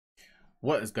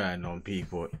What is going on,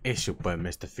 people? It's your boy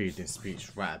Mr. Feeding Speech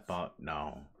right about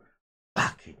now.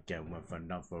 Back again with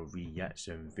another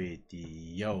reaction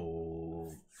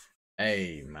video.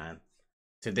 Hey man,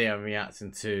 today I'm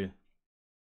reacting to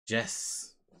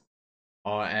JESS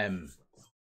RM.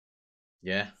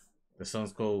 Yeah, the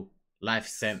song's called Life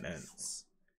Sentence.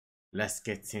 Let's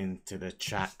get into the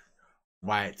track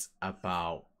right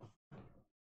about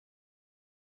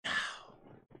now.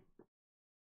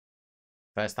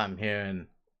 First time hearing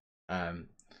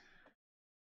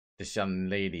this young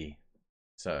lady,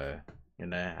 so you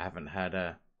know, I haven't heard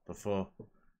her before.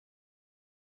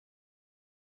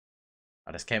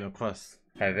 I just came across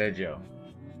her video,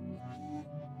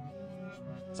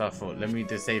 so I thought, let me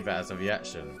just save it as a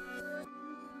reaction.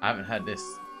 I haven't heard this,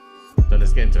 so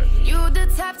let's get into it. You the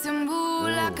type to move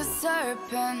like a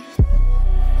serpent.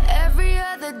 Every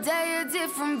other day a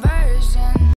different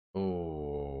version.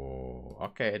 Oh,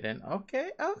 okay then. Okay.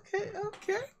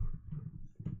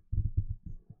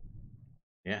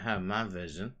 Yeah, have my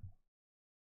vision.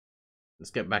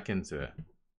 Let's get back into it.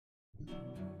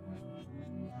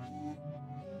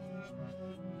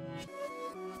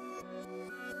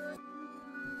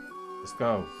 Let's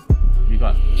go. You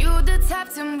got. You the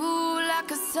type to move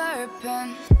like a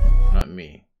serpent. Not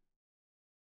me.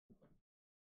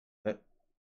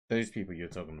 Those people you're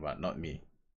talking about, not me.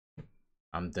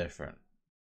 I'm different.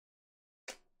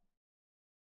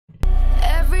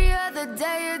 Every other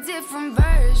day a different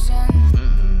version.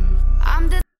 I'm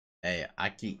the. Hey, I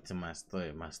keep to my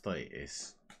story. My story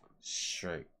is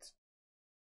straight.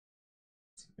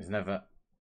 There's never,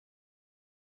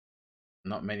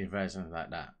 not many versions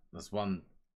like that. There's one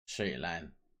straight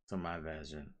line to my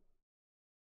version.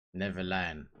 Never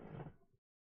lying.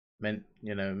 Men,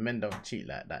 you know, men don't cheat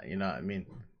like that. You know what I mean?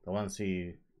 The ones who,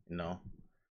 you know,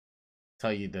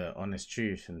 tell you the honest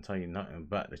truth and tell you nothing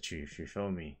but the truth. You feel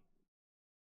me?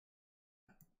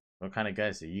 What kind of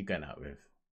guys are you going out with?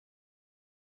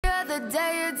 Other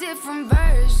day a different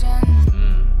version.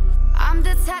 I'm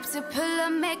the type to pull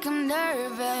up, make them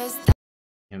nervous.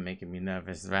 You're making me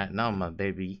nervous right now, my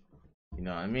baby. You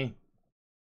know what I mean?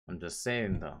 I'm just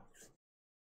saying though.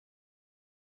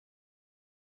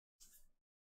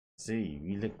 See,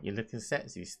 you're looking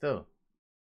sexy still.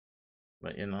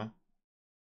 But you know,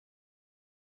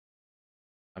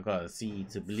 I gotta see you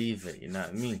to believe it, you know what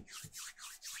I mean?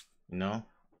 You know?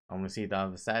 I wanna see the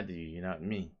other side of you, you know what I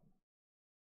mean?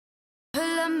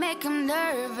 Pull up, make them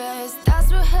nervous.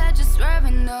 That's what had you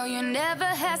swerving. No, you never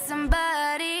had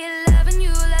somebody loving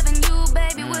you,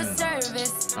 baby, with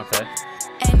service. Okay.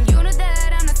 And you know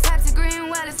that I'm the type to green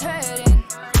while it's hurting.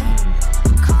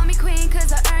 Call me queen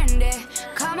cause I earned it.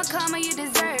 Karma, you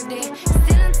deserved it.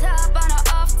 Still on top on an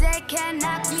off day, can't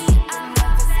knock me. I'll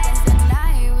never spend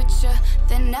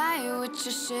the night with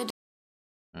you, shit.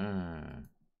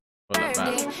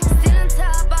 Still on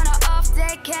top on an off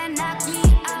day, can't knock me.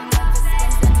 I'll never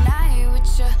spend the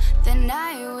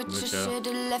night with you.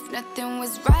 Should've left, nothing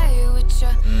was right with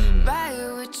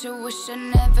you. Wish I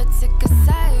never took a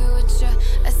side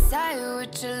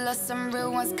with you. Lost some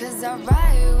real ones cause I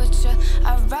ride with you.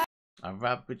 I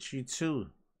rap with you too.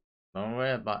 Don't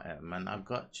worry about it, man. I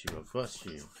got you.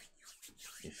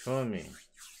 You feel me?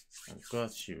 I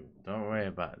got you. Don't worry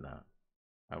about that.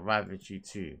 I rap with you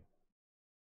too.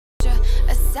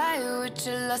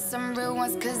 Lost some real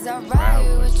ones cause I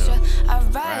ride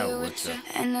with you.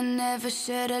 And I never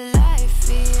shared a life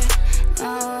here.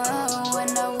 When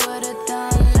I would've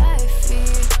done life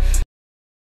here.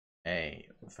 Hey,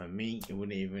 for me, it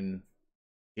wouldn't even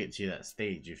get to that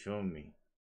stage, you feel me?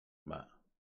 But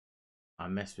I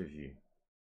mess with you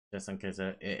just in case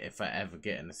if I ever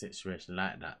get in a situation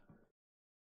like that.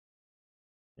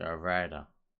 You're a rider.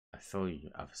 I feel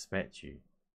you. I respect you.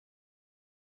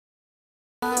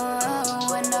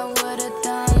 When I would've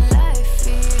done life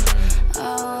here.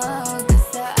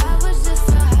 Cause I was just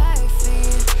so high for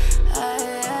you.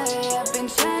 I've been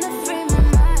trying to free my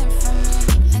mind from you.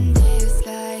 And it's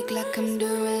like I'm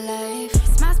doing life.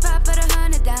 It's my spot, put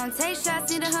 100 down. Take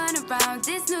shots, need 100 rounds.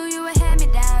 This knew you would hand me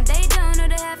down. They don't know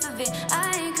the half of it.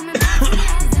 I ain't coming back.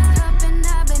 Up and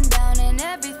I've been down, and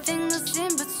everything was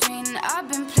in between. I've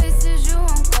been places you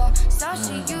won't go. So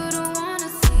shit you don't wanna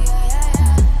see.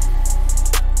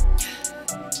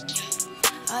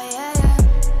 Oh yeah.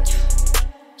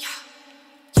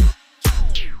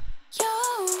 Yo,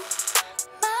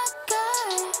 my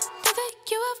God, never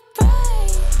you were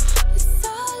right. It's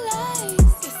all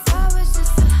lies. Guess I was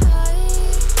just a high.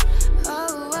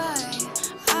 Oh,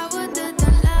 I would've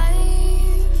done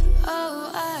life.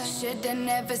 Oh, I should've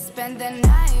never spent the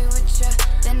night with you.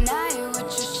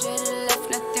 Should've left,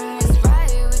 nothing was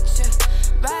right with you.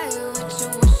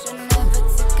 Wish I never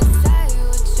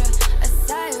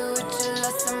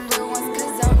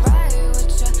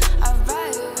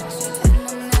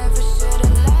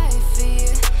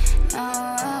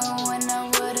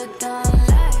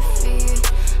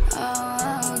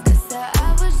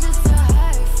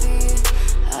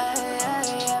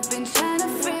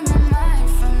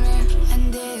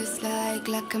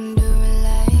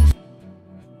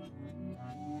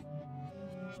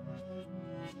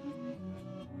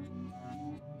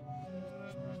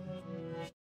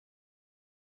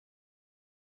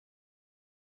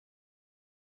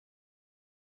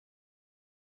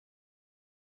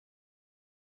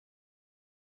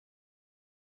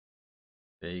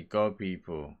There you go,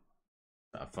 people.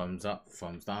 A thumbs up,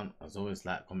 thumbs down. As always,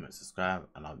 like, comment, subscribe,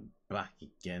 and I'll be back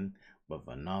again with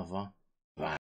another